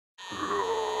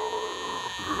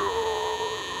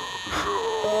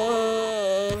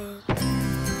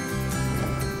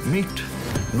Meet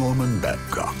Norman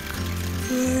Babcock.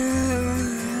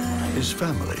 His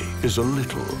family is a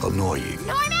little annoying.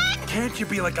 Norman! Can't you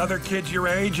be like other kids your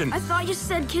age and... I thought you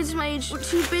said kids my age were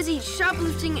too busy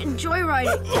shoplifting and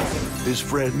joyriding. His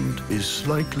friend is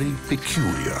slightly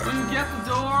peculiar. Can you get the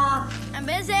door? I'm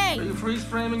busy. Are you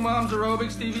freeze-framing Mom's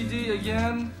aerobics DVD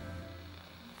again?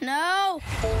 No.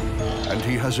 And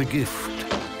he has a gift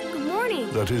Good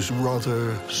morning. that is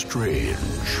rather strange.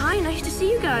 Hi, nice to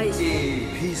see you guys. Hey,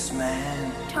 peace,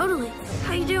 man. Totally.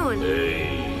 How you doing?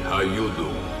 Hey, how you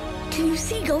doing? Can you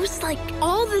see ghosts like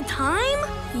all the time?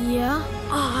 Yeah.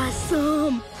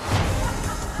 Awesome.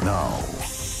 Now,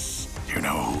 You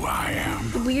know who I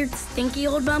am? The weird stinky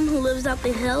old bum who lives up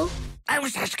the hill? I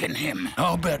was asking him.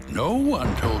 I'll bet no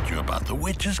one told you about the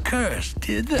witch's curse,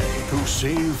 did they? to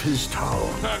save his town,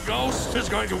 The ghost is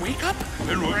going to wake up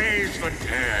and raise the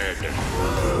dead.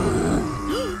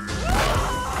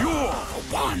 You're the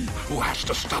one who has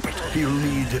to stop it. he'll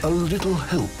need a little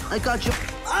help I got you.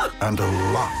 and a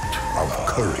lot of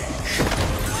courage.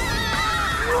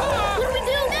 What do we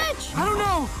do, Mitch? I don't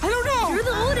know. You're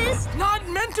the oldest. Not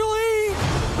mentally.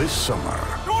 This summer,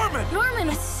 Norman. Norman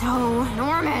is so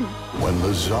Norman. when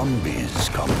the zombies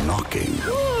come knocking,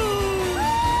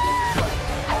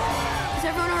 Is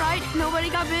everyone all right? Nobody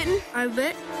got bitten? I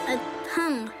bit a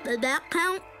tongue. Did that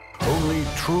count? only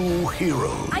true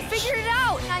heroes I figured it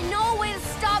out. I know a way to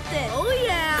stop this. Oh,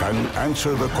 yeah. can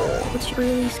answer the call. It's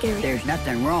really scary. There's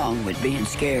nothing wrong with being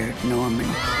scared, Norman.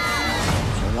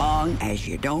 So long as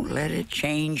you don't let it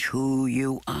change who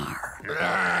you are.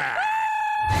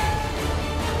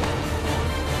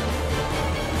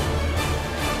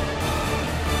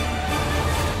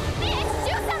 Mitch,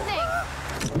 do something.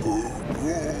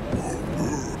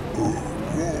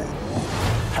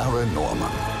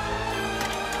 Paranorman.